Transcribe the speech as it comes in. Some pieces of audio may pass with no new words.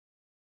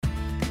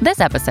This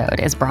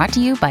episode is brought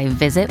to you by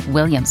Visit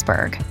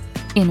Williamsburg.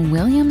 In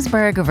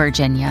Williamsburg,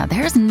 Virginia,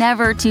 there's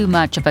never too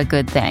much of a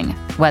good thing.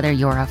 Whether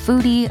you're a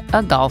foodie,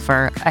 a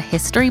golfer, a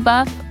history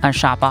buff, a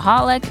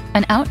shopaholic,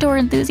 an outdoor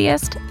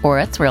enthusiast, or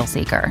a thrill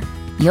seeker,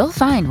 you'll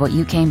find what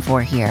you came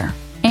for here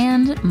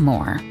and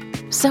more.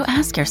 So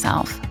ask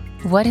yourself,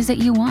 what is it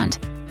you want?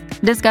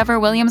 Discover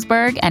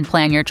Williamsburg and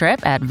plan your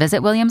trip at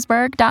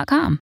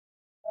visitwilliamsburg.com.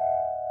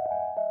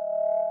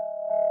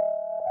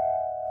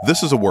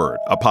 This is A Word,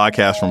 a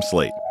podcast from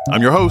Slate.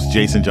 I'm your host,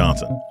 Jason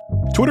Johnson.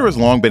 Twitter has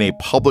long been a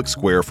public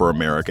square for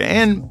America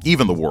and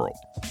even the world.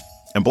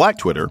 And Black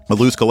Twitter, a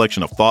loose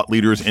collection of thought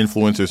leaders,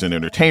 influencers, and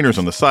entertainers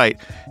on the site,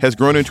 has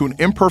grown into an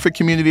imperfect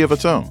community of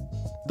its own.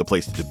 The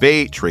place to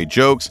debate, trade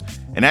jokes,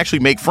 and actually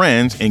make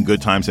friends in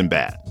good times and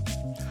bad.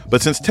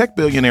 But since tech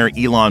billionaire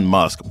Elon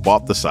Musk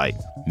bought the site,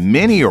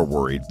 many are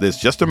worried that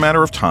it's just a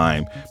matter of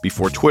time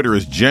before Twitter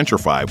is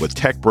gentrified with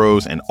tech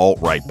bros and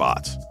alt-right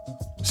bots.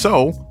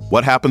 So,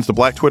 what happens to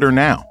Black Twitter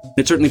now?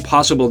 It's certainly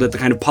possible that the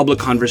kind of public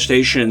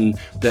conversation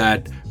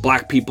that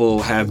Black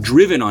people have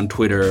driven on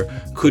Twitter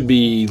could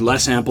be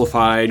less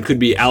amplified, could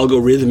be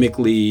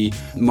algorithmically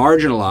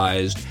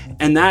marginalized,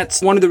 and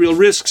that's one of the real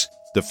risks.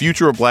 The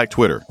future of Black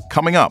Twitter,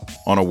 coming up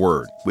on A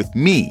Word, with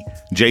me,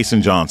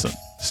 Jason Johnson.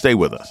 Stay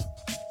with us.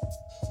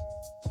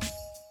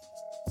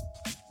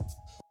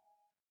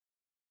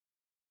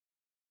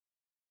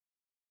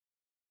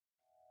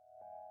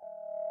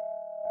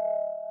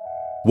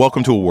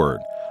 Welcome to A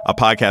Word, a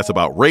podcast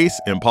about race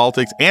and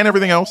politics and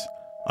everything else.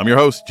 I'm your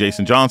host,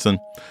 Jason Johnson.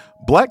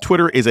 Black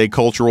Twitter is a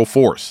cultural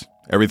force.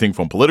 Everything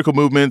from political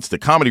movements to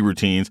comedy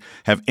routines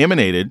have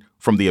emanated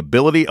from the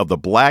ability of the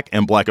Black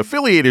and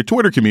Black-affiliated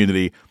Twitter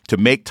community to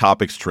make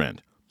topics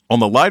trend.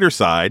 On the lighter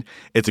side,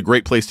 it's a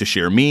great place to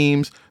share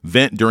memes,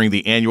 vent during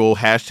the annual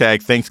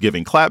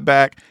 #Thanksgiving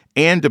clapback,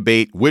 and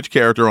debate which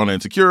character on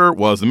Insecure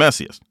was the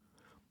messiest.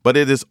 But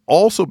it has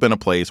also been a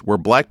place where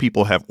Black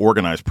people have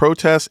organized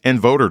protests and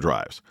voter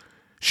drives,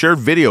 shared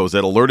videos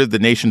that alerted the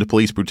nation to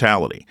police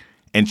brutality,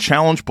 and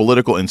challenged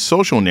political and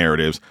social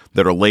narratives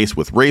that are laced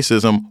with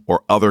racism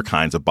or other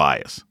kinds of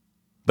bias.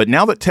 But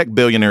now that tech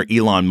billionaire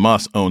Elon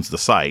Musk owns the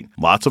site,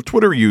 lots of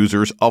Twitter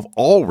users of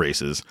all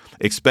races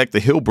expect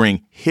that he'll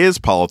bring his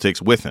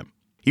politics with him.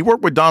 He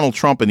worked with Donald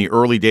Trump in the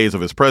early days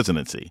of his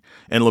presidency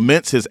and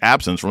laments his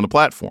absence from the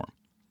platform.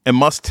 And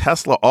Musk's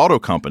Tesla auto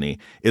company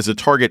is a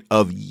target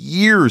of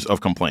years of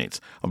complaints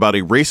about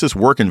a racist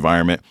work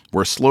environment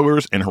where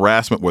slurs and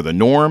harassment were the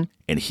norm,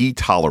 and he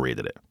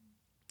tolerated it.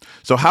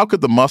 So how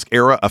could the Musk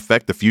era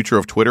affect the future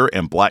of Twitter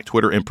and Black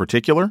Twitter in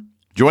particular?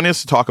 Joining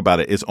us to talk about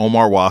it is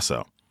Omar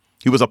Wasow.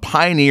 He was a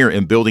pioneer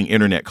in building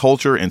internet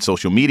culture and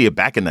social media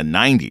back in the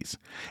 90s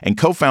and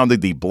co-founded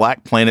the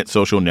Black Planet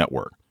Social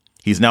Network.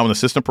 He's now an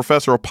assistant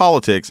professor of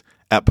politics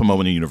at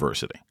Pomona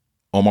University.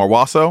 Omar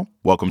Wasow,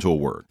 welcome to A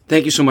Word.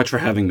 Thank you so much for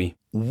having me.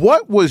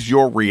 What was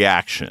your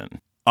reaction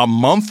a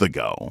month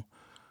ago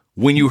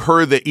when you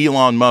heard that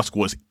Elon Musk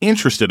was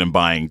interested in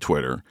buying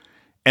Twitter?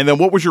 And then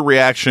what was your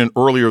reaction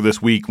earlier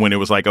this week when it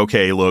was like,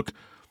 okay, look,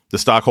 the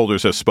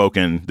stockholders have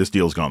spoken, this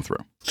deal's gone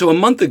through? So a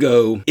month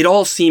ago, it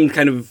all seemed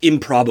kind of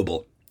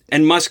improbable.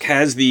 And Musk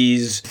has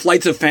these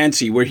flights of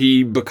fancy where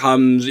he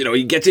becomes,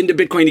 he gets into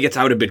Bitcoin, he gets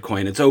out of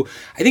Bitcoin. And so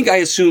I think I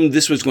assumed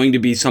this was going to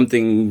be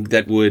something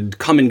that would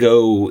come and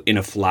go in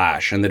a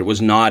flash and that it was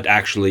not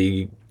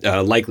actually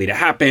likely to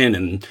happen.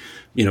 And,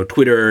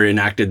 Twitter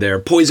enacted their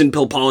poison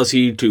pill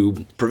policy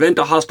to prevent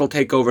a hostile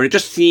takeover. And it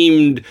just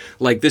seemed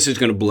like this is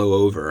going to blow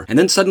over. And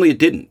then suddenly it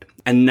didn't.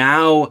 And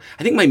now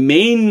I think my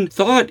main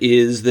thought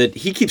is that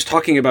he keeps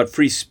talking about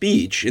free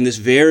speech in this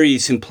very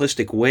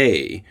simplistic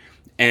way.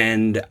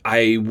 And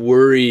I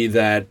worry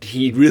that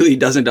he really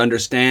doesn't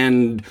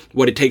understand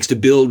what it takes to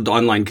build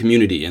online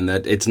community and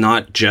that it's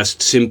not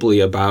just simply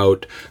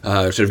about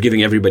sort of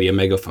giving everybody a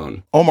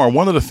megaphone. Omar,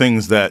 one of the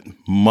things that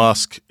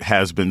Musk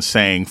has been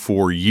saying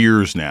for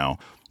years now,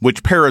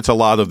 which parrots a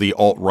lot of the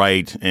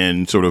alt-right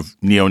and sort of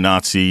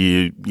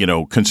neo-Nazi,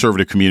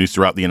 conservative communities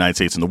throughout the United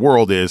States and the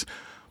world, is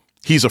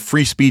he's a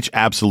free speech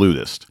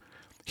absolutist.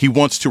 He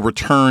wants to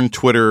return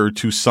Twitter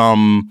to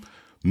some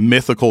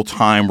mythical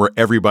time where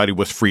everybody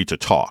was free to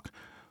talk.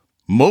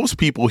 Most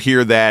people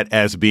hear that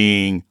as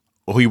being,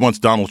 he wants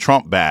Donald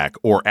Trump back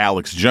or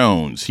Alex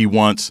Jones. He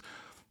wants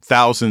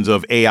thousands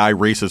of AI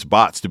racist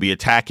bots to be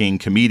attacking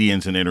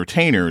comedians and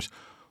entertainers.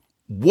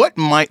 What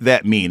might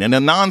that mean? In a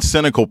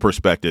non-cynical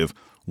perspective,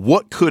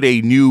 what could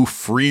a new,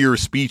 freer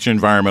speech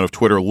environment of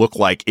Twitter look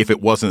like if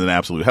it wasn't an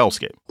absolute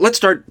hellscape? Let's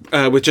start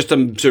with just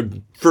some sort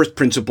of first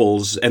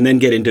principles and then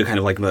get into kind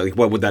of like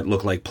what would that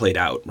look like played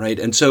out, right?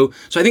 And so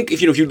I think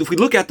if we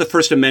look at the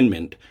First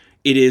Amendment,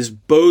 it is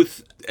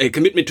both a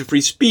commitment to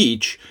free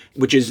speech,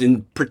 which is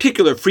in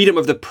particular freedom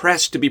of the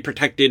press to be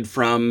protected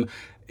from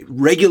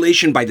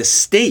regulation by the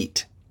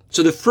state.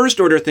 So the first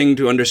order thing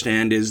to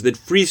understand is that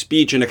free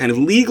speech in a kind of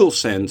legal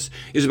sense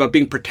is about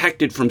being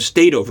protected from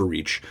state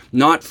overreach,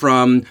 not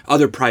from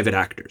other private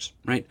actors,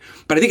 right?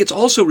 But I think it's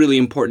also really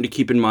important to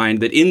keep in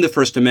mind that in the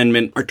First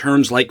Amendment are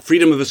terms like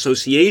freedom of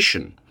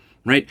association,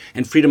 right?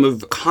 And freedom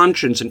of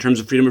conscience in terms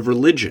of freedom of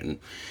religion.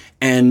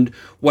 And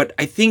what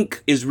I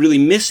think is really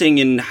missing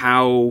in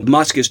how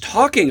Musk is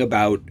talking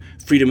about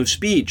freedom of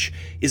speech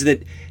is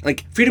that,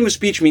 like, freedom of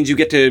speech means you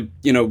get to,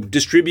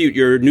 distribute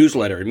your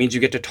newsletter. It means you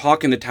get to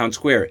talk in the town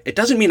square. It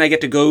doesn't mean I get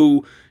to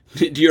go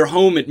to your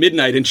home at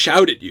midnight and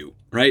shout at you,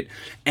 right?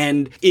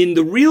 And in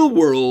the real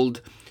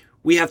world,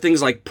 we have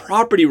things like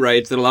property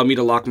rights that allow me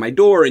to lock my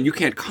door and you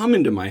can't come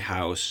into my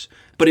house.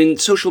 But in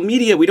social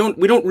media, we don't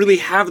really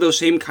have those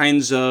same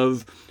kinds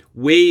of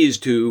ways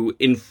to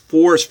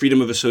enforce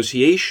freedom of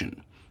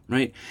association,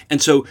 right?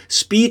 And so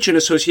speech and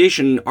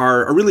association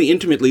are really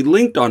intimately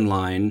linked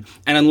online.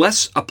 And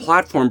unless a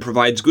platform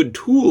provides good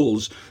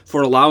tools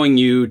for allowing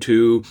you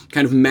to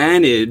kind of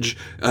manage,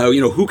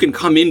 who can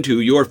come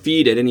into your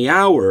feed at any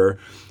hour,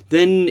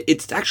 then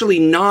it's actually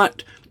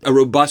not a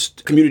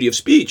robust community of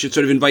speech. It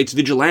sort of invites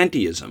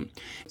vigilantism.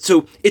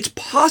 So it's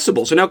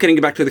possible. So now getting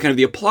back to the kind of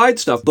the applied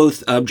stuff,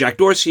 both Jack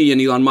Dorsey and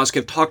Elon Musk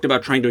have talked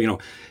about trying to,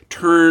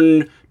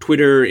 turn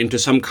Twitter into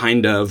some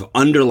kind of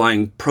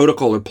underlying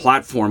protocol or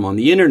platform on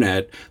the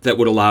internet that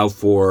would allow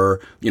for,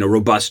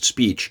 robust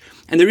speech.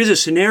 And there is a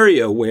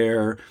scenario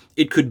where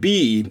it could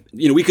be,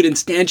 we could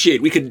instantiate,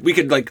 we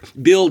could like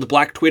build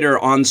Black Twitter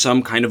on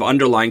some kind of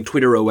underlying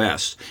Twitter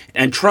OS.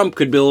 And Trump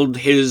could build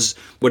his,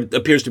 what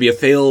appears to be a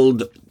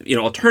failed,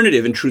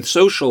 alternative in Truth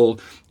Social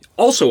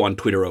also on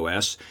Twitter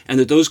OS, and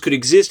that those could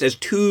exist as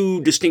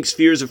two distinct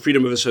spheres of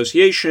freedom of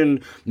association,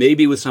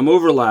 maybe with some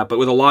overlap, but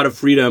with a lot of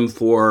freedom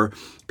for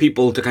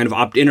people to kind of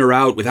opt in or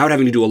out without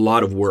having to do a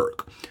lot of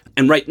work.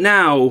 And right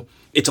now,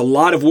 it's a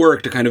lot of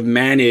work to kind of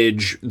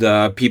manage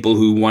the people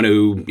who want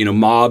to,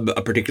 mob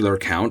a particular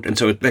account. And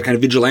so that kind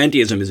of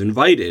vigilantism is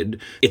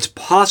invited. It's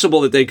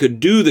possible that they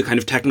could do the kind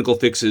of technical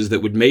fixes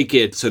that would make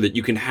it so that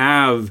you can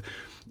have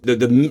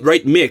the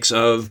right mix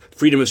of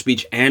freedom of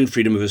speech and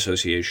freedom of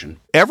association.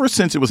 Ever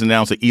since it was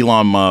announced that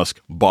Elon Musk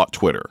bought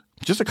Twitter,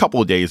 just a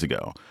couple of days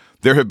ago,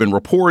 there have been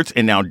reports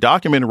and now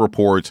documented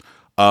reports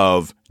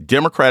of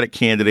Democratic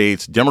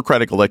candidates,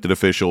 Democratic elected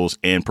officials,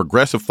 and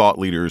progressive thought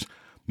leaders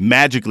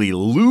magically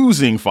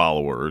losing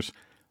followers,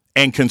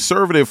 and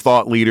conservative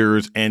thought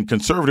leaders and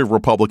conservative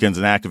Republicans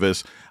and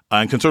activists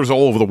and conservatives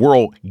all over the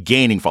world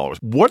gaining followers.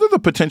 What are the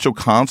potential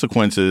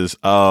consequences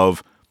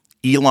of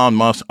Elon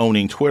Musk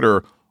owning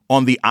Twitter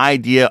on the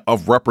idea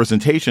of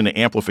representation and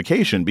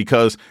amplification?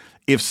 Because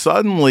if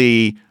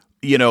suddenly,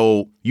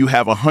 you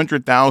have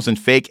 100,000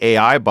 fake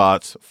AI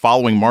bots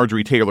following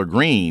Marjorie Taylor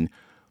Greene,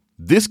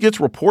 this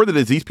gets reported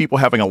as these people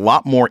having a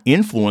lot more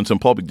influence in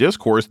public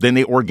discourse than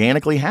they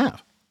organically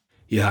have.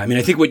 Yeah, I mean,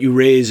 I think what you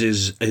raise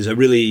is a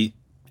really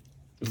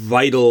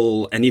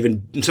vital and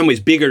even in some ways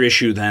bigger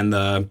issue than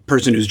the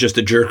person who's just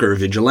a jerk or a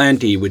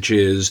vigilante, which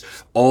is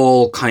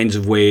all kinds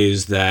of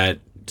ways that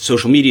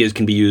social media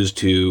can be used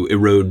to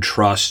erode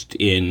trust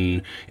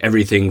in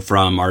everything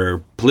from our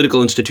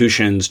political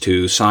institutions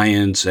to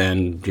science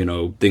and,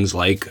 things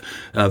like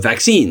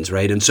vaccines,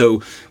 right? And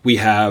so we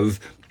have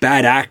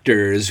bad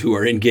actors who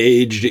are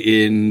engaged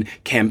in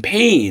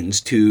campaigns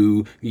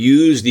to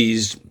use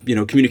these,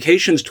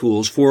 communications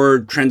tools for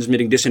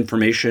transmitting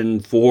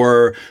disinformation,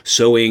 for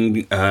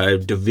sowing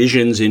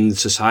divisions in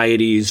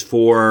societies,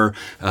 for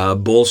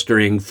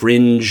bolstering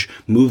fringe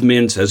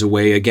movements as a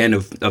way, again,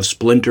 of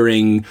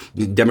splintering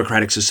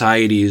democratic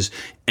societies.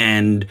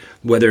 And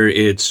whether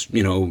it's,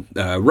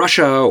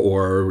 Russia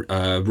or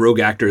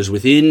rogue actors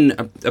within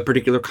a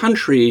particular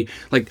country,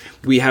 like,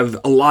 we have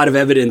a lot of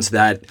evidence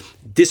that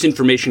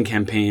disinformation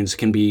campaigns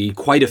can be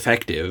quite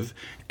effective.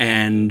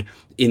 And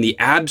in the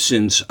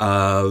absence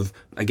of,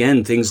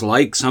 again, things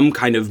like some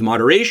kind of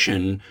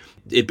moderation,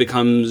 it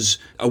becomes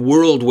a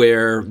world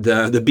where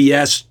the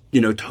BS,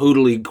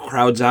 totally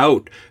crowds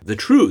out the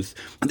truth.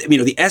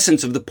 The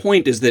essence of the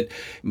point is that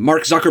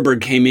Mark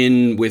Zuckerberg came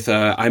in with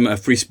I'm a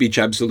free speech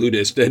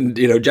absolutist, and,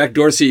 Jack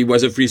Dorsey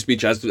was a free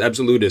speech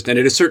absolutist. And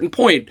at a certain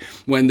point,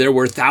 when there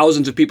were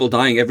thousands of people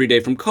dying every day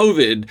from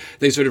COVID,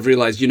 they sort of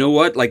realized,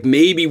 like,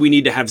 maybe we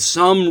need to have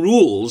some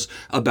rules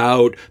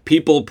about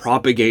people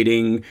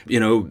propagating,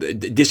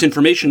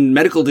 disinformation,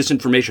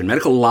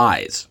 medical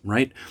lies,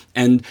 right?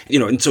 And,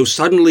 and so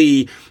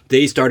suddenly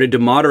they started to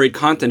moderate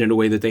content in a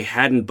way that they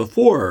hadn't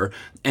before.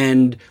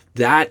 And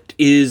that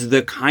is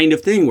the kind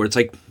of thing where it's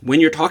like, when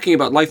you're talking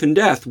about life and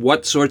death,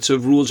 what sorts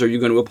of rules are you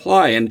going to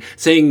apply? And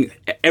saying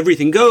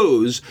everything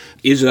goes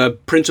is a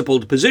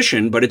principled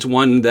position, but it's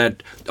one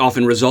that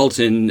often results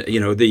in,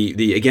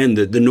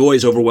 the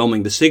noise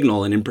overwhelming the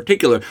signal. And in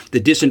particular,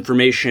 the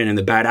disinformation and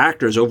the bad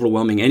actors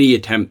overwhelming any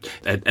attempt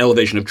at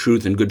elevation of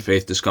truth and good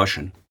faith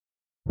discussion.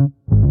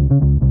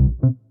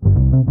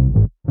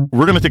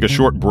 We're going to take a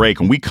short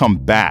break. When we come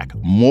back,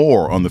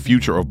 more on the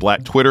future of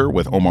Black Twitter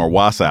with Omar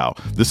Wasow.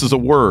 This is A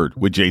Word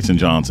with Jason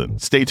Johnson.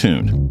 Stay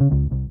tuned.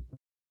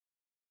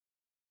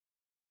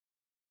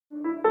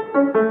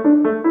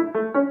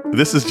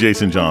 This is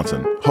Jason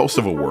Johnson, host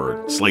of A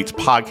Word, Slate's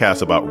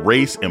podcast about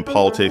race and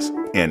politics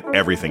and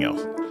everything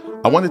else.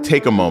 I want to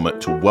take a moment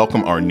to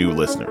welcome our new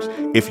listeners.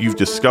 If you've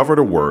discovered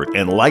a word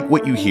and like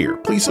what you hear,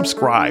 please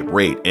subscribe,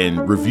 rate,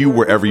 and review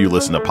wherever you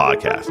listen to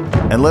podcasts.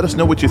 And let us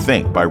know what you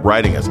think by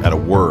writing us at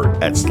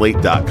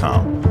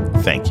aword@slate.com.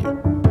 Thank you.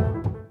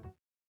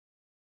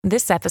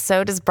 This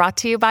episode is brought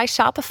to you by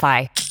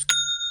Shopify.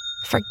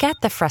 Forget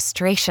the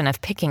frustration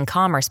of picking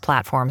commerce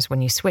platforms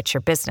when you switch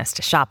your business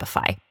to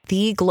Shopify,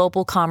 the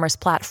global commerce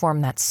platform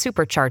that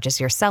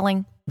supercharges your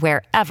selling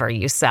wherever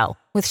you sell.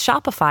 With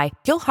Shopify,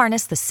 you'll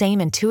harness the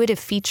same intuitive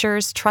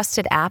features,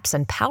 trusted apps,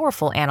 and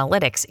powerful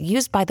analytics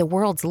used by the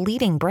world's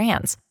leading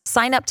brands.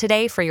 Sign up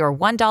today for your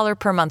 $1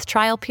 per month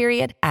trial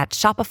period at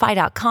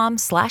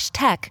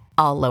shopify.com/tech,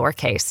 all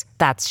lowercase.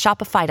 That's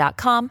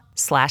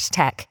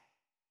shopify.com/tech.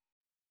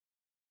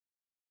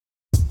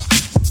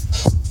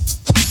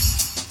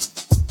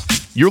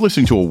 You're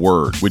listening to A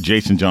Word with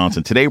Jason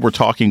Johnson. Today, we're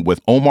talking with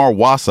Omar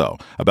Wasow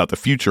about the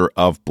future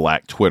of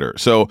Black Twitter.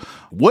 So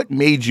what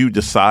made you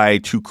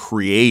decide to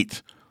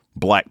create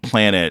Black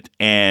Planet,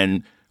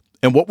 and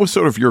what was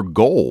sort of your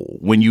goal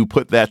when you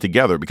put that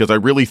together? Because I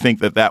really think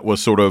that was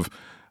sort of,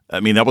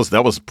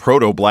 that was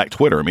proto-Black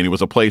Twitter. I mean, it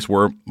was a place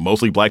where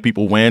mostly Black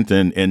people went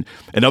and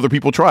other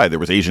people tried. There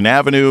was Asian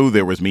Avenue,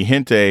 there was Mi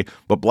Gente,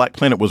 but Black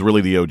Planet was really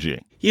the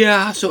OG.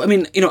 Yeah. So,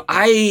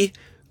 I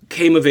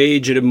came of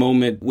age at a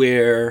moment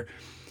where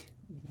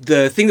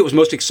the thing that was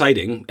most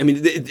exciting,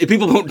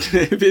 people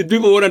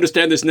won't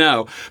understand this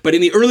now, but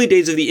in the early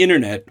days of the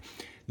internet,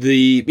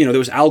 there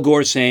was Al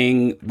Gore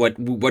saying what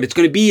it's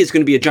going to be is going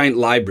to be a giant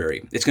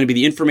library. It's going to be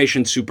the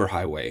information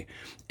superhighway.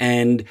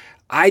 And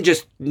I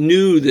just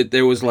knew that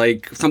there was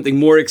like something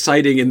more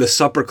exciting in the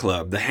supper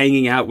club, the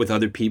hanging out with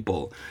other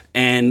people.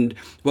 And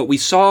what we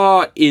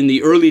saw in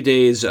the early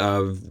days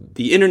of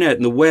the internet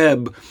and the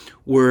web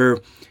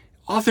were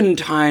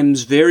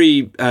oftentimes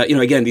very,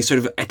 again, these sort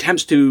of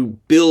attempts to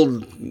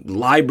build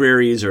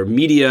libraries or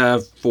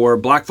media for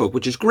Black folk,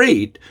 which is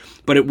great,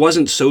 but it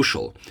wasn't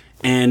social.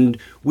 And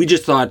we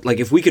just thought, like,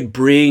 if we could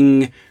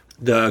bring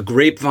the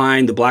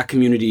grapevine, the Black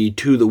community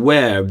to the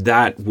web,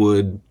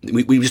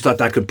 we just thought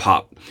that could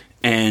pop.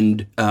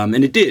 And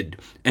it did.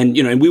 And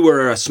we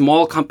were a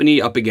small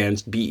company up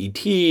against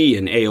BET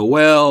and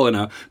AOL and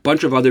a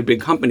bunch of other big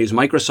companies.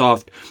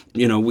 Microsoft,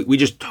 we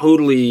just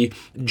totally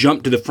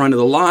jumped to the front of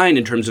the line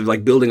in terms of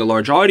like building a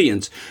large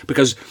audience,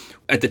 because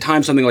at the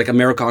time, something like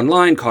America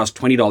Online cost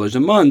 $20 a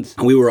month,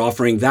 and we were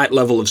offering that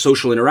level of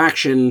social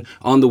interaction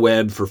on the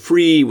web for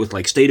free with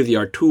like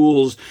state-of-the-art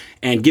tools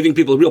and giving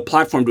people a real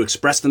platform to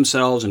express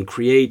themselves and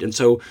create. And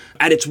so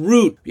at its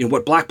root,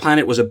 what Black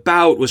Planet was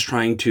about was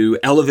trying to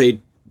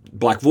elevate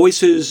Black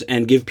voices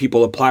and give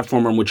people a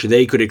platform on which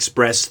they could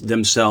express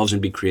themselves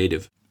and be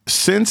creative.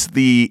 Since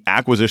the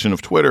acquisition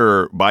of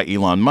Twitter by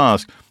Elon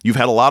Musk, you've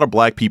had a lot of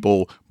Black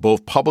people,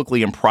 both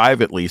publicly and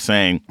privately,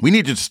 saying, we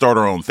need to start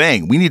our own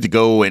thing. We need to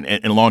go and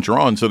launch our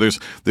own. So there's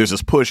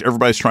this push.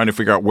 Everybody's trying to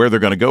figure out where they're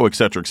going to go, et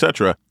cetera, et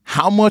cetera.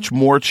 How much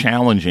more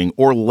challenging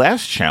or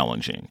less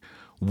challenging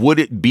would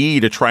it be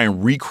to try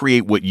and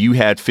recreate what you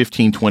had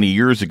 15, 20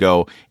 years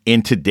ago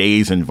in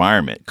today's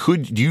environment?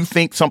 Do you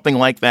think something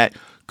like that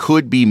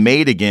could be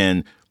made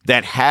again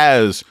that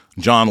has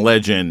John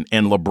Legend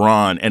and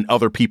LeBron and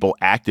other people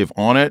active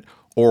on it?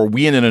 Or are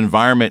we in an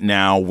environment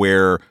now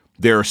where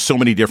there are so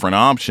many different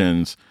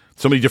options,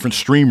 so many different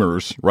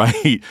streamers,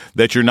 right,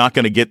 that you're not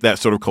going to get that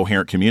sort of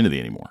coherent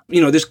community anymore?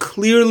 There's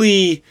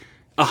clearly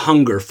a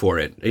hunger for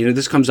it.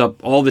 This comes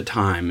up all the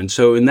time. And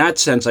so in that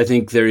sense, I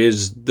think there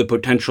is the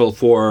potential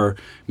for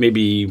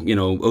maybe,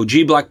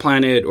 OG Black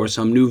Planet or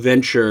some new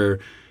venture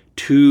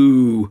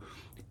to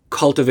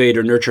cultivate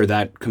or nurture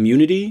that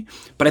community.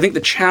 But I think the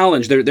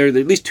challenge, there are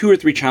at least 2 or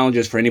 3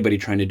 challenges for anybody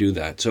trying to do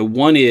that. So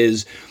one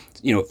is,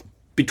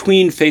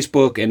 between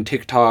Facebook and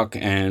TikTok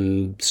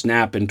and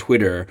Snap and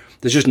Twitter,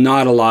 there's just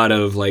not a lot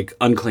of like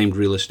unclaimed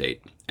real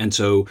estate. And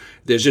so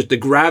there's just the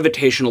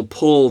gravitational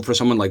pull for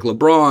someone like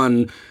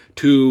LeBron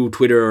to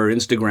Twitter or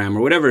Instagram or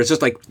whatever. It's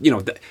just like,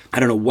 I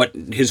don't know what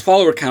his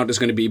follower count is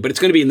going to be, but it's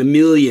going to be in the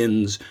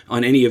millions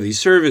on any of these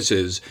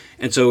services.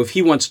 And so if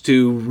he wants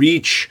to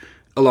reach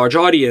a large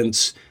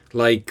audience,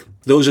 like,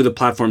 those are the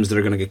platforms that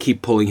are going to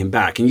keep pulling him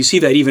back. And you see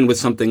that even with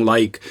something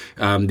like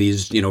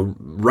these,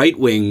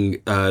 right-wing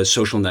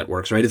social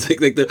networks, right? It's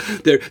like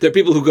there are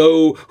people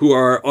who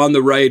are on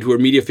the right, who are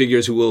media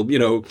figures who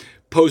will,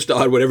 post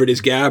on whatever it is,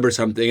 Gab or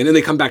something, and then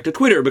they come back to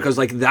Twitter because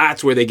like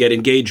that's where they get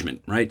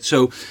engagement, right?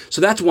 So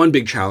that's one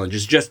big challenge.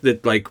 It's just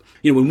that like,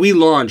 when we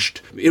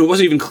launched, it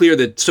wasn't even clear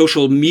that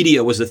social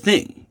media was a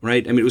thing,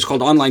 right? It was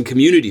called online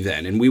community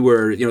then, and we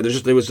were, there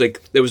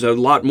was a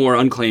lot more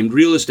unclaimed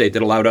real estate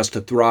that allowed us to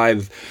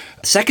thrive.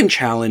 Second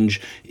challenge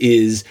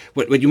is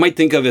what you might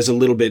think of as a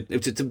little bit,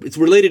 it's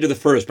related to the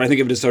first, but I think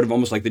of it as sort of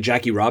almost like the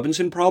Jackie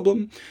Robinson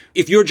problem.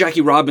 If you're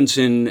Jackie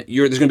Robinson,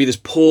 there's going to be this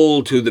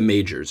pull to the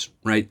majors,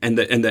 right? And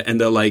the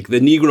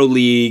Negro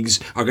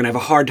leagues are going to have a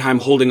hard time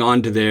holding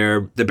on to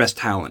their best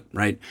talent,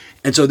 right?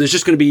 And so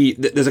there's going to be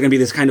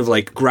this kind of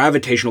like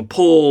gravitational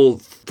pull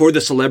for the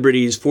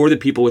celebrities, for the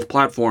people with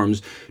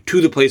platforms,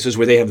 to the places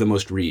where they have the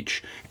most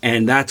reach.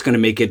 And that's going to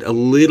make it a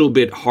little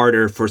bit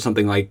harder for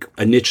something like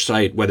a niche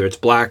site, whether it's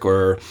black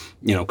or,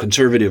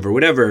 conservative or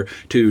whatever,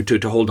 to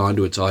hold on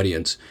to its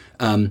audience.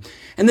 But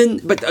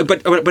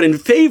in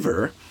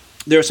favor,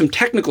 there are some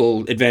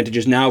technical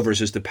advantages now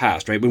versus the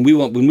past, right? When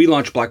we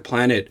launched Black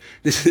Planet,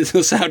 this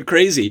will sound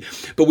crazy,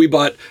 but we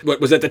bought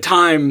what was at the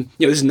time,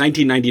 this is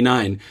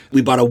 1999.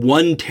 We bought a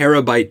 1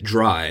 terabyte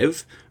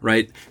drive,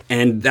 right?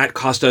 And that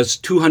cost us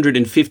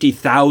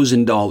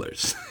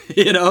 $250,000.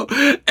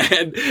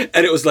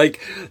 And it was like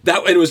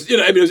that. It was,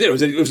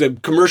 it was a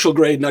commercial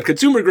grade, not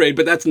consumer grade,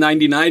 but that's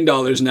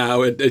 $99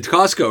 now at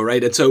Costco,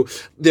 right? And so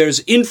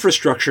there's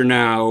infrastructure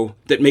now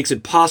that makes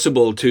it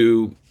possible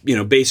to,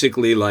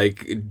 basically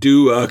like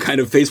do a kind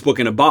of Facebook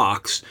in a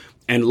box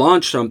and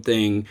launch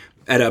something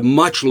at a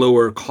much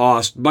lower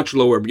cost, much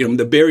lower,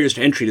 the barriers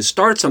to entry to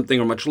start something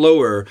are much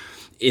lower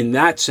in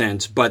that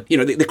sense. But,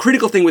 the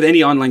critical thing with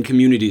any online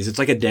communities, it's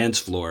like a dance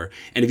floor.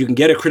 And if you can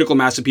get a critical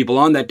mass of people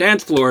on that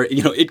dance floor,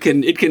 it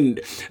can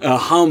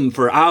hum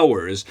for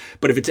hours.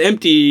 But if it's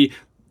empty,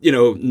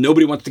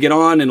 nobody wants to get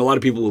on and a lot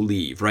of people will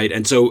leave, right?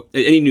 And so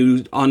any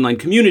new online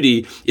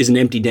community is an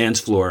empty dance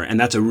floor. And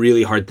that's a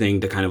really hard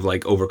thing to kind of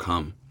like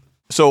overcome.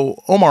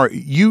 So, Omar,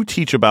 you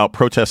teach about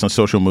protests and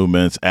social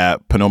movements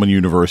at Penn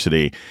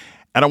University.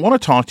 And I want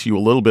to talk to you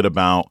a little bit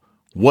about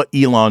what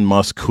Elon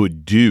Musk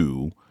could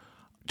do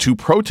to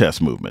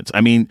protest movements. I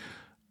mean,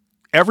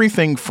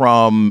 everything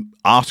from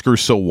Oscars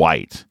So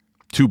White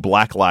to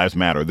Black Lives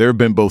Matter. There have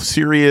been both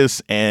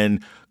serious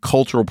and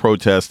cultural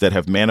protests that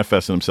have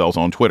manifested themselves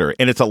on Twitter.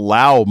 And it's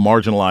allowed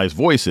marginalized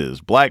voices,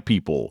 Black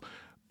people,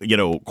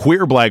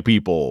 queer Black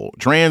people,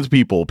 trans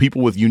people,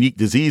 people with unique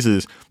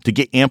diseases to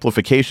get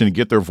amplification and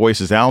get their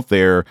voices out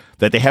there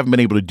that they haven't been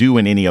able to do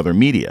in any other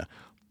media.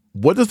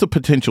 What is the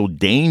potential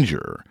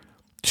danger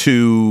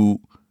to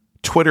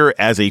Twitter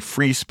as a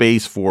free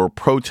space for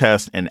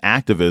protest and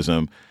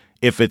activism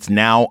if it's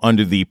now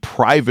under the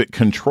private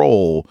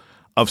control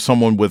of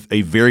someone with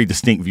a very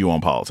distinct view on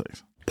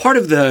politics? Part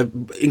of the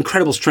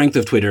incredible strength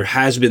of Twitter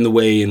has been the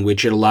way in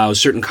which it allows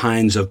certain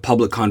kinds of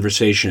public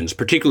conversations,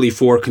 particularly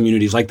for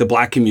communities like the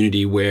Black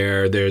community,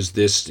 where there's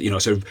this,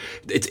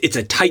 it's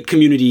a tight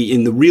community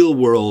in the real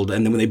world.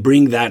 And then when they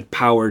bring that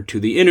power to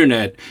the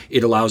internet,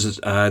 it allows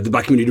the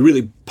Black community to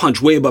really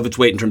punch way above its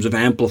weight in terms of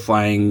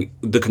amplifying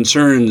the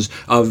concerns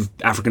of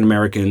African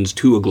Americans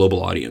to a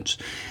global audience.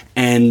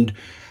 And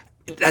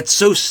that's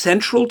so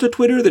central to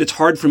Twitter that it's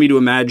hard for me to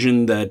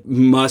imagine that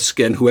Musk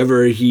and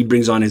whoever he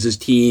brings on as his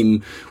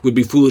team would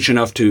be foolish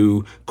enough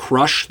to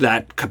crush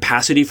that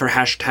capacity for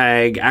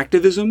hashtag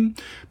activism.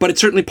 But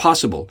it's certainly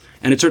possible.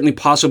 And it's certainly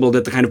possible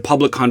that the kind of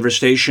public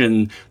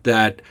conversation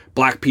that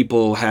Black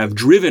people have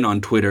driven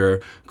on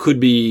Twitter could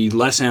be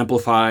less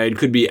amplified,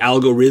 could be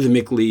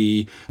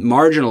algorithmically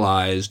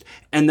marginalized.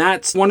 And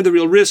that's one of the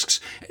real risks,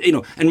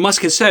 and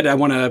Musk has said, I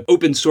want to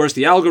open source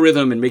the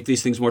algorithm and make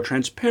these things more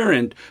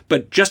transparent.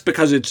 But just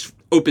because it's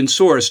open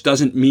source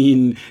doesn't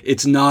mean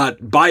it's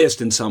not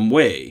biased in some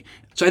way.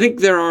 So I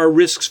think there are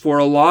risks for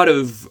a lot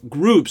of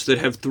groups that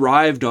have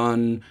thrived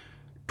on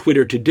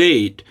Twitter to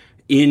date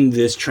in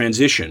this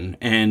transition.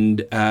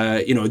 And,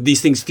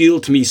 these things feel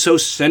to me so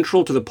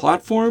central to the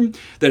platform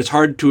that it's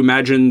hard to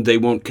imagine they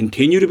won't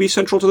continue to be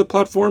central to the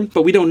platform,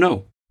 but we don't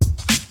know.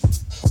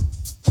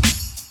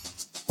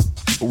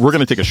 We're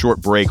going to take a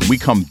short break. We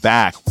come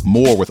back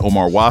more with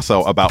Omar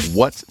Wasow about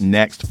what's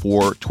next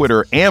for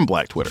Twitter and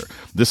Black Twitter.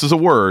 This is A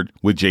Word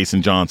with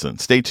Jason Johnson.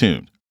 Stay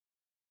tuned.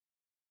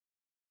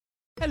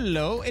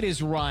 Hello, it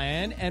is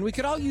Ryan, and we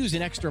could all use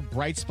an extra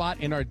bright spot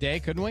in our day,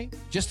 couldn't we?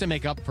 Just to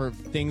make up for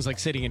things like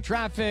sitting in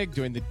traffic,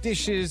 doing the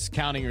dishes,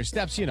 counting your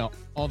steps,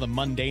 all the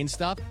mundane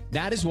stuff.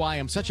 That is why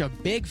I'm such a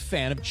big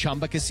fan of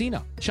Chumba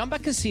Casino. Chumba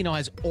Casino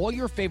has all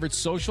your favorite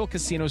social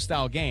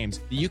casino-style games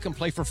that you can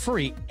play for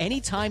free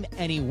anytime,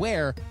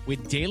 anywhere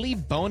with daily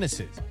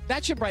bonuses.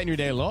 That should brighten your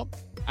day a little.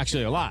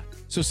 Actually, a lot.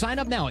 So sign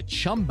up now at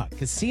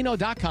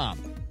ChumbaCasino.com.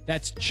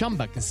 That's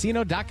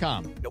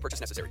ChumbaCasino.com. No purchase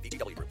necessary.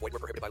 VGW Group. Void where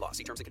prohibited by law.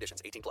 See terms and conditions.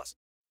 18+.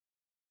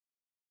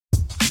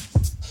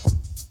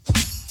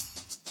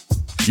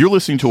 You're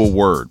listening to A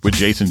Word with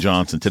Jason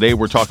Johnson. Today,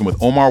 we're talking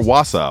with Omar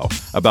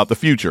Wasow about the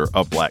future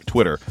of Black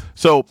Twitter.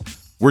 So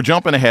we're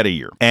jumping ahead a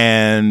year.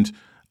 And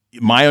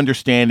my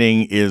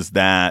understanding is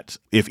that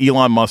if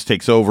Elon Musk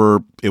takes over,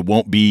 it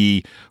won't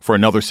be for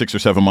another 6 or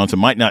 7 months. It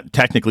might not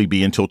technically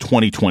be until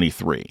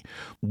 2023.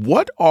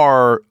 What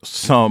are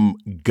some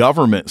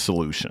government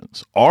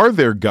solutions? Are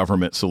there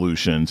government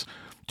solutions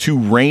to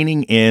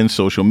reining in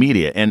social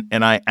media?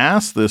 And I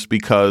ask this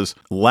because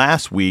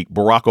last week,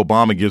 Barack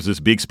Obama gives this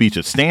big speech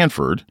at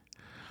Stanford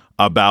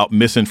about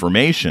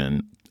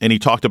misinformation. And he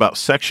talked about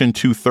Section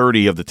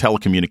 230 of the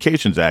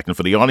Telecommunications Act. And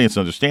for the audience to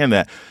understand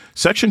that,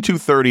 Section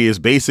 230 is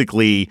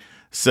basically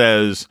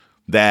says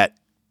that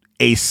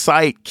a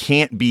site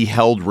can't be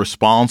held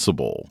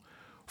responsible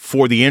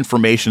for the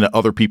information that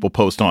other people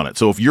post on it.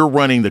 So if you're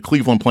running the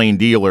Cleveland Plain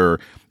Dealer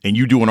and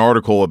you do an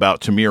article about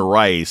Tamir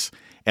Rice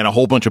and a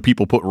whole bunch of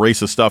people put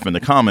racist stuff in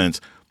the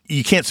comments,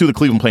 you can't sue the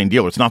Cleveland Plain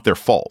Dealer. It's not their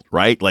fault,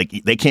 right?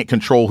 Like, they can't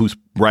control who's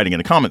writing in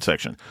the comment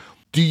section.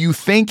 Do you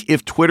think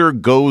if Twitter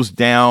goes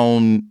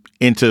down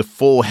into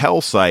full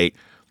hell site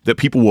that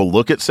people will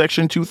look at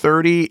Section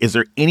 230? Is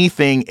there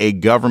anything a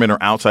government or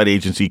outside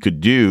agency could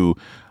do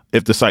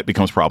if the site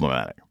becomes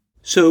problematic?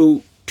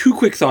 So 2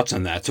 quick thoughts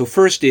on that. So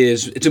first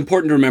is, it's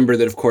important to remember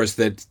that, of course,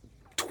 that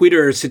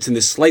Twitter sits in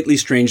this slightly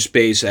strange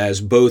space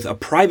as both a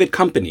private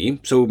company.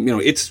 So,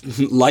 it's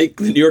like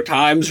the New York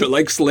Times or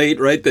like Slate,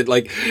 right? That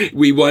like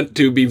we want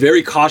to be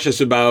very cautious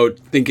about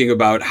thinking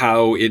about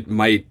how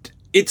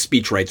its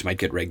speech rights might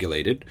get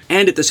regulated.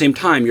 And at the same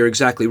time, you're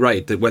exactly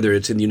right that whether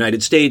it's in the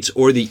United States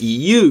or the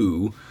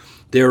EU,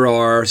 there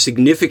are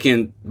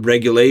significant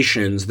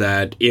regulations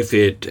that if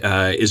it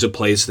is a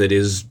place that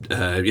is,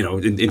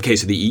 in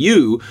case of the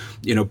EU,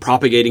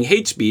 propagating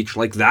hate speech,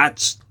 like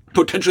that's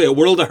potentially a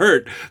world of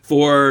hurt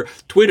for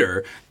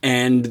Twitter.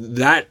 And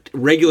that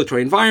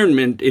regulatory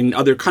environment in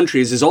other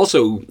countries is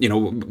also,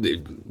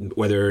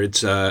 whether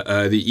it's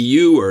the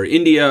EU or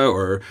India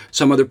or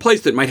some other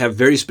place that might have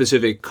very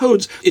specific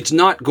codes, it's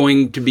not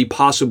going to be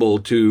possible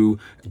to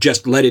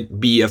just let it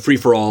be a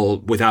free-for-all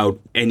without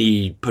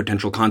any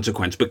potential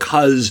consequence,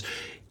 because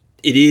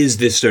it is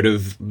this sort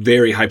of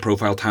very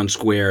high-profile town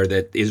square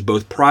that is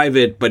both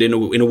private, but in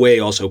a way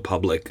also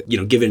public,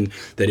 given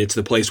that it's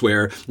the place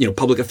where,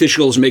 public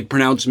officials make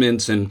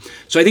pronouncements. And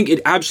so I think it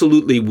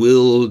absolutely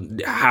will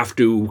have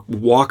to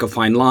walk a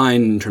fine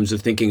line in terms of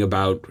thinking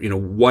about,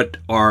 what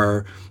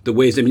are the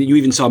ways. I mean, you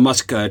even saw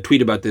Musk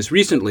tweet about this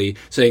recently,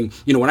 saying,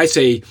 when I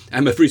say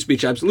I'm a free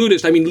speech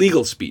absolutist, I mean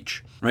legal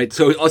speech. Right.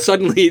 So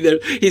suddenly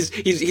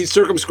he's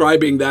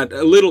circumscribing that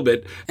a little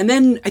bit. And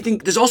then I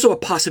think there's also a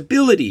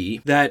possibility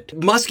that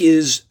Musk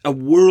is a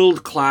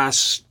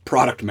world-class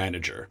product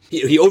manager.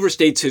 He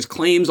overstates his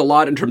claims a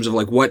lot in terms of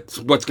like what's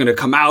going to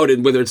come out,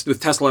 and whether it's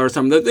with Tesla or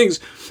some of the things.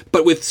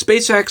 But with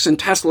SpaceX and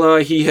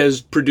Tesla, he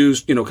has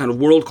produced, kind of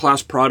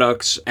world-class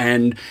products.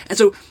 And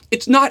so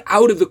it's not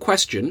out of the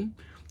question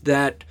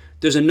that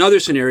there's another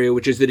scenario,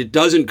 which is that it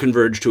doesn't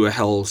converge to a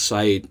hell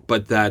site,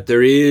 but that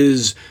there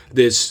is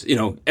this,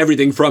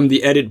 everything from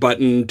the edit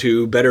button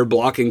to better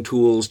blocking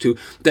tools to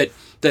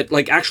that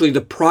like actually the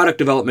product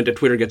development at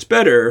Twitter gets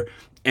better,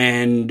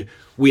 and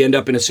we end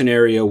up in a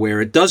scenario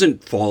where it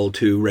doesn't fall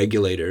to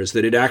regulators,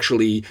 that it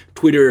actually,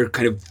 Twitter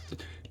kind of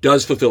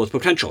does fulfill its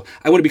potential.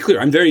 I want to be clear,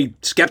 I'm very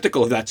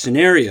skeptical of that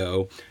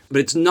scenario,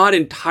 but it's not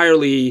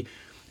entirely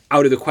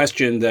out of the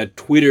question that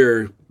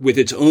Twitter, with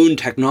its own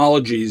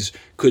technologies,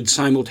 could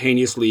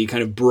simultaneously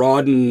kind of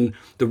broaden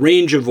the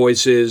range of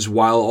voices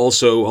while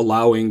also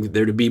allowing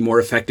there to be more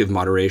effective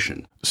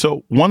moderation.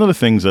 So one of the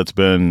things that's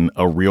been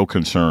a real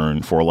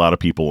concern for a lot of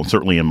people, and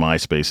certainly in my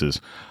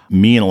spaces,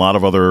 me and a lot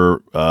of other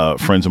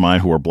friends of mine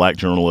who are Black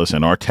journalists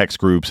and our text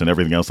groups and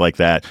everything else like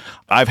that,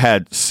 I've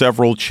had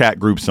several chat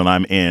groups that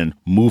I'm in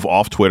move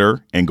off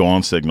Twitter and go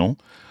on Signal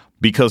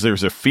because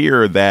there's a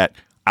fear that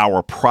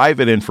our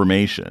private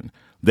information,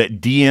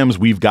 that DMs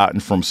we've gotten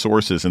from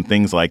sources and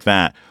things like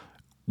that,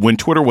 when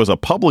Twitter was a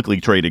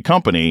publicly traded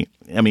company,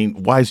 I mean,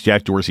 why does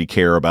Jack Dorsey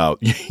care about,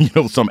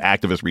 some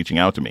activist reaching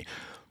out to me?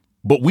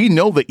 But we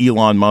know that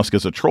Elon Musk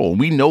is a troll.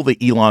 We know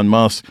that Elon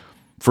Musk,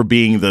 for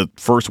being the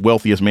first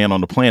wealthiest man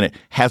on the planet,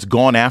 has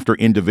gone after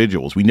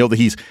individuals. We know that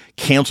he's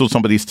canceled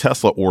somebody's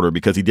Tesla order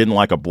because he didn't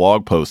like a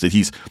blog post, that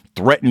he's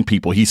threatened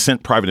people. He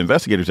sent private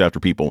investigators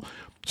after people.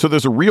 So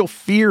there's a real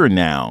fear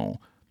now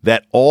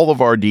that all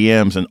of our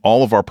DMs and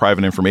all of our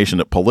private information,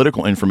 that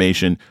political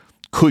information,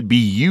 could be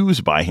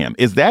used by him.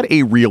 Is that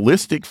a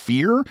realistic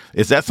fear?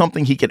 Is that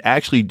something he could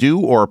actually do,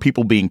 or are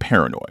people being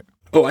paranoid?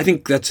 Oh, I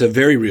think that's a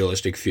very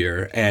realistic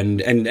fear. And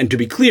to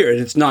be clear,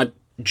 it's not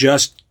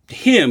just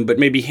him, but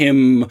maybe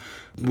him,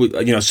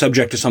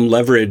 subject to some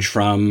leverage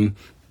from,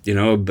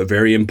 a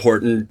very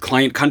important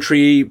client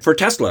country for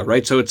Tesla,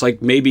 right? So it's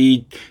like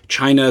maybe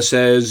China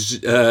says,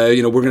 we're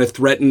going to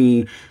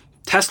threaten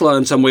Tesla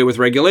in some way with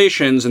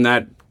regulations, and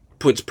that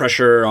puts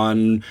pressure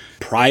on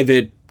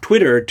private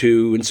Twitter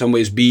to, in some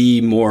ways,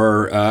 be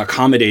more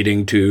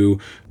accommodating to,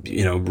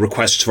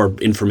 requests for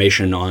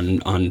information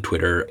on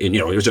Twitter. And,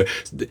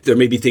 there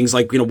may be things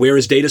like, where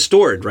is data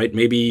stored, right?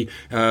 Maybe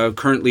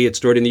currently it's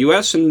stored in the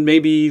U.S. and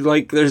maybe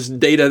like there's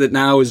data that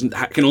now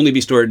can only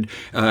be stored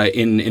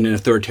in an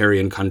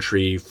authoritarian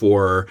country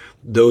for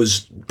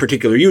those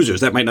particular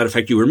users. That might not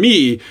affect you or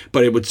me,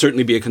 but it would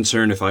certainly be a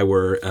concern if I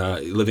were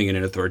living in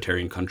an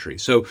authoritarian country.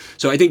 So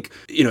I think,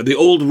 the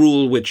old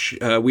rule, which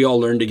we all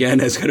learned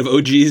again as kind of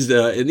OGs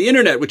in the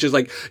internet, which is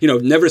like,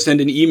 never send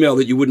an email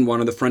that you wouldn't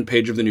want on the front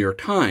page of the New York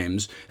Times,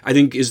 I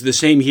think is the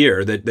same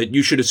here, that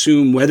you should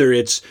assume whether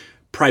it's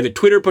private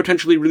Twitter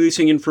potentially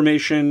releasing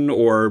information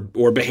or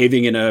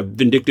behaving in a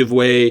vindictive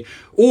way,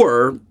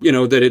 or,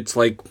 that it's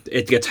like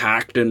it gets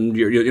hacked and,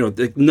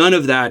 none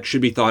of that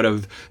should be thought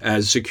of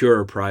as secure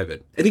or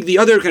private. I think the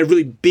other kind of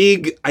really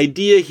big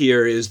idea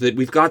here is that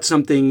we've got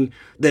something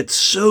that's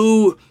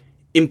so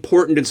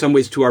important in some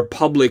ways to our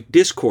public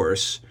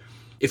discourse.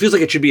 It feels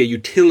like it should be a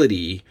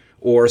utility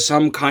or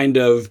some kind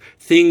of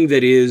thing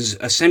that is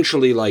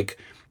essentially like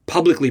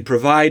publicly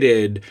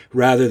provided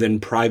rather than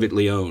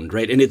privately owned,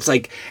 right? And it's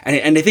like,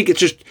 and I think it's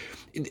just,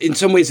 in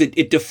some ways,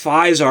 it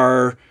defies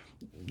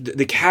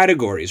the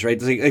categories,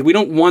 right? It's like we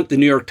don't want the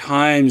New York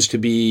Times to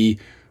be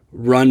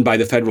run by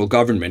the federal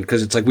government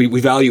because it's like we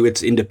value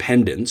its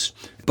independence.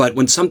 But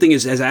when something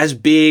is as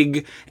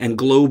big and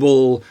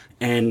global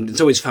and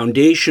it's always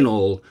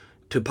foundational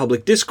to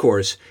public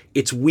discourse,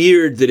 it's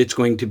weird that it's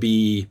going to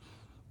be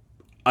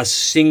a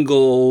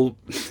single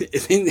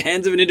in the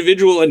hands of an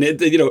individual, and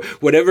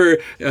whatever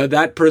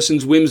that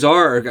person's whims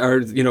are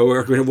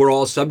we're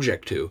all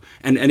subject to,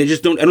 and I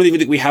don't even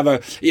think we have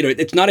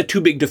it's not a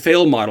too big to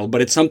fail model,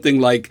 but it's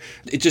something like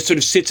it just sort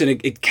of sits in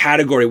a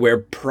category where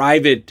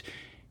private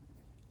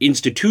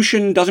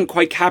institution doesn't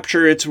quite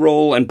capture its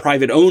role and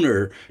private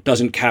owner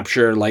doesn't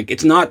capture, like,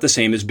 it's not the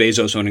same as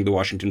Bezos owning the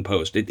Washington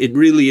Post. It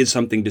really is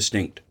something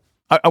distinct.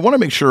 I want to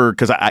make sure,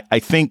 because I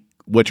think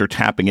what you're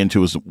tapping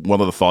into is one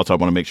of the thoughts I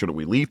want to make sure that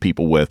we leave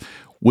people with,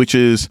 which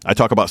is, I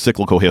talk about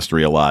cyclical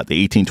history a lot,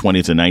 the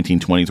 1820s and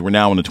 1920s. We're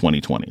now in the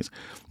 2020s.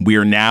 We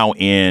are now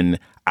in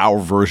our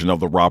version of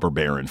the robber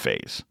baron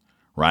phase,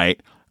 right?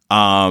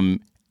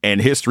 And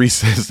history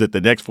says that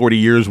the next 40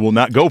 years will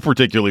not go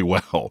particularly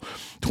well.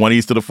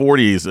 20s to the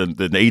 40s and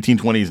the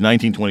 1820s,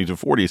 1920s to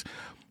 40s.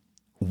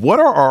 What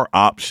are our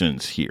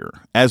options here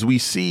as we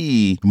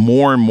see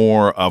more and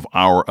more of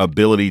our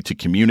ability to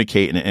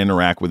communicate and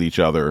interact with each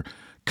other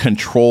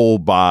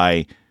controlled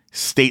by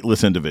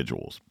stateless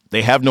individuals?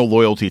 They have no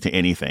loyalty to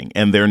anything,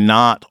 and they're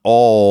not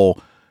all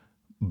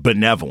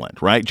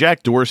benevolent, right?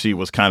 Jack Dorsey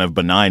was kind of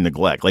benign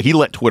neglect. Like, he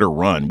let Twitter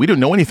run. We didn't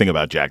know anything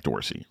about Jack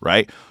Dorsey,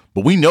 right?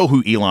 But we know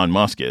who Elon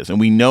Musk is, and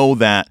we know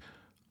that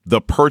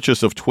the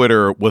purchase of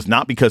Twitter was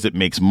not because it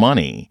makes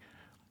money.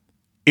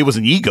 It was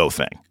an ego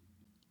thing.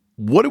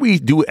 What do we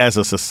do as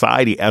a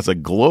society, as a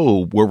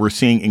globe, where we're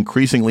seeing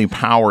increasingly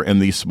power in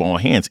these small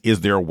hands?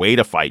 Is there a way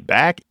to fight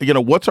back?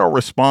 What's our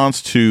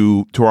response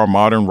to our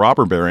modern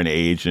robber baron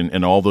age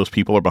and all those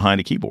people are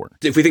behind a keyboard?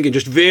 If we think in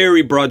just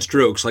very broad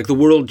strokes, like, the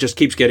world just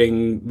keeps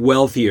getting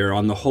wealthier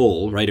on the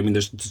whole, right? I mean,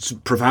 there's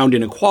profound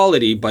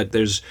inequality, but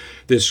there's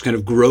this kind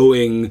of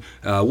growing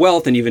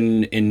wealth, and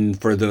even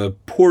for the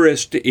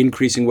poorest,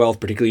 increasing wealth,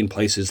 particularly in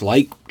places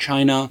like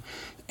China.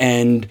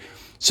 And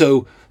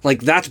so,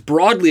 like, that's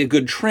broadly a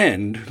good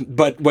trend,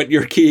 but what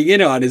you're keying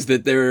in on is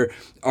that there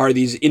are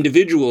these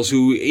individuals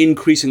who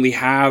increasingly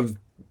have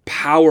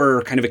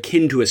power kind of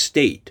akin to a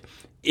state.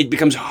 It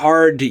becomes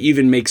hard to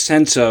even make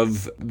sense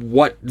of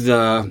what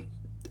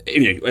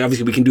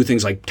obviously we can do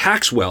things like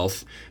tax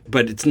wealth,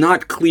 but it's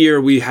not clear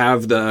we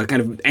have the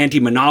kind of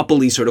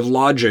anti-monopoly sort of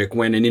logic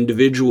when an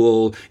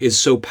individual is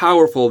so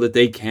powerful that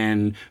they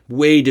can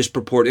have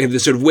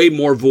this sort of way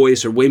more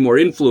voice or way more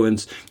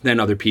influence than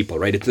other people,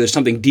 right? There's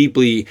something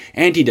deeply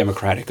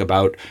anti-democratic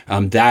about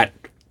that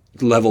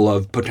level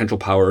of potential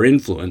power or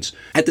influence.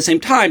 At the same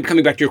time,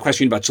 coming back to your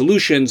question about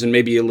solutions and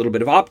maybe a little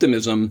bit of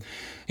optimism,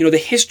 the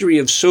history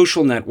of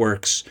social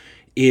networks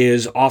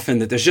is often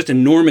that there's just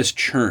enormous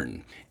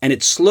churn. And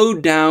it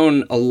slowed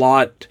down a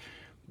lot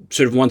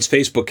sort of once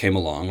Facebook came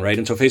along, right?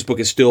 And so Facebook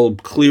is still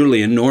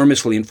clearly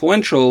enormously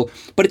influential,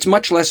 but it's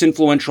much less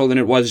influential than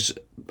it was,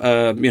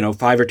 5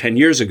 or 10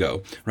 years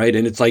ago, right?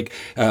 And it's like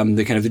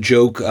the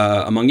joke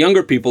among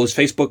younger people is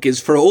Facebook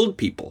is for old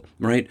people,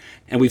 right?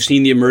 And we've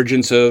seen the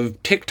emergence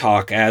of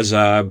TikTok as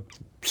a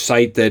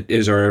site that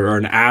is, or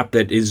an app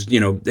that is,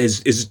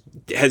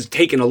 has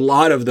taken a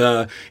lot of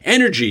the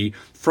energy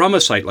from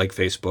a site like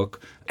Facebook.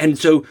 And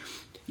so,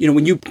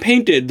 when you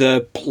painted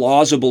the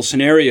plausible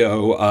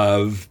scenario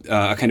of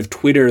a kind of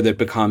Twitter that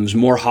becomes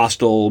more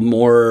hostile,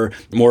 more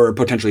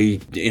potentially,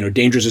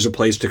 dangerous as a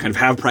place to kind of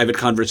have private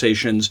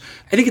conversations,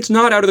 I think it's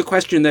not out of the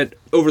question that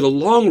over the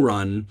long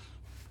run,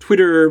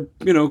 Twitter,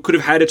 could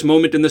have had its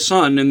moment in the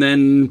sun and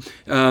then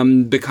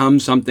become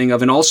something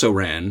of an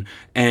also-ran.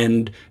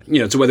 And,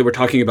 so whether we're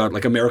talking about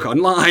like America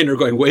Online or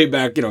going way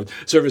back,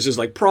 services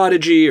like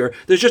Prodigy, or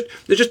there's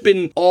just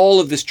been all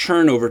of this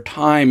churn over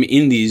time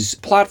in these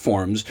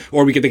platforms.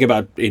 Or we could think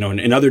about,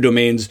 in other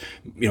domains,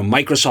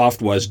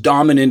 Microsoft was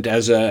dominant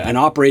as an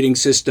operating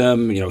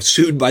system,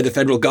 sued by the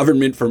federal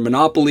government for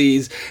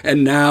monopolies,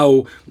 and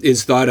now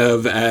is thought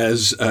of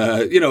as,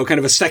 kind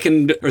of a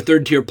second or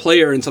third tier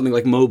player in something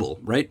like mobile,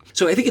 right?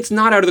 So I think it's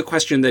not out of the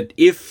question that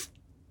if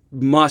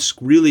Musk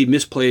really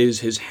misplays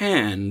his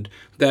hand,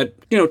 that,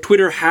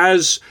 Twitter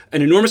has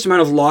an enormous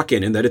amount of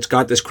lock-in, and that it's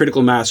got this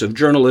critical mass of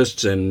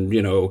journalists and,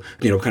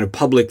 kind of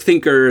public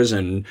thinkers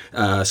and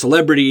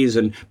celebrities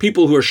and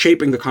people who are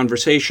shaping the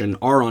conversation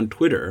are on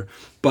Twitter.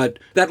 But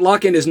that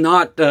lock-in is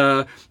not,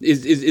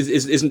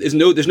 there's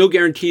no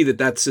guarantee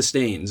that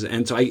sustains.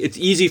 And so it's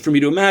easy for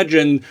me to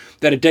imagine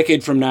that a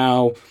decade from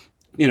now,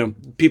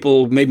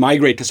 people may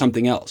migrate to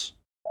something else.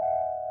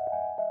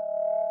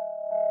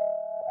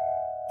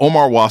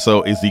 Omar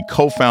Wasso is the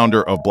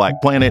co-founder of Black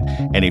Planet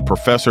and a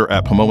professor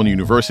at Pomona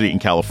University in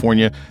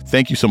California.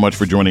 Thank you so much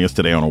for joining us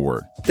today on A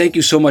Word. Thank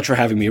you so much for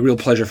having me. A real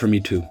pleasure for me,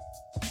 too.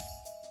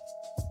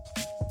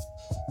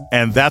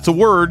 And that's A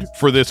Word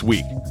for this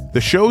week.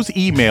 The show's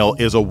email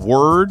is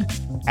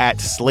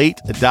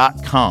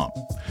aword@slate.com.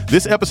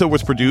 This episode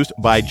was produced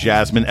by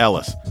Jasmine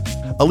Ellis.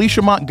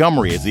 Alicia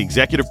Montgomery is the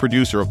executive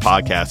producer of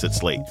podcasts at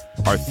Slate.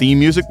 Our theme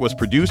music was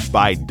produced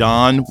by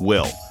Don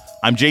Will.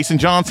 I'm Jason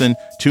Johnson.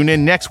 Tune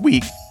in next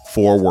week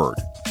for Word.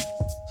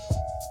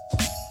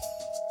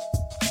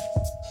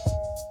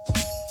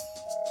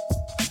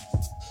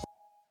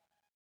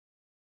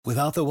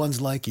 Without the ones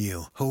like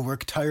you, who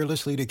work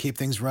tirelessly to keep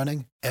things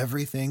running,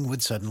 everything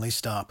would suddenly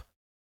stop.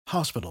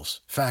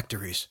 Hospitals,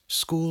 factories,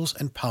 schools,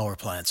 and power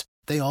plants,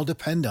 they all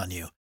depend on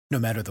you. No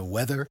matter the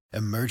weather,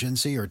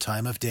 emergency, or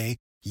time of day,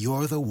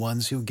 you're the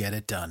ones who get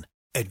it done.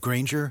 At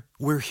Grainger,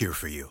 we're here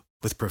for you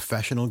with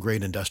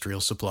professional-grade industrial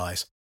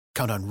supplies.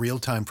 Count on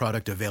real-time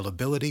product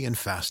availability and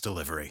fast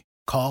delivery.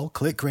 Call,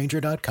 click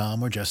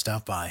Grainger.com, or just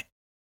stop by.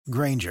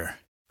 Grainger,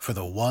 for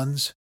the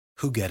ones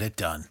who get it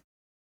done.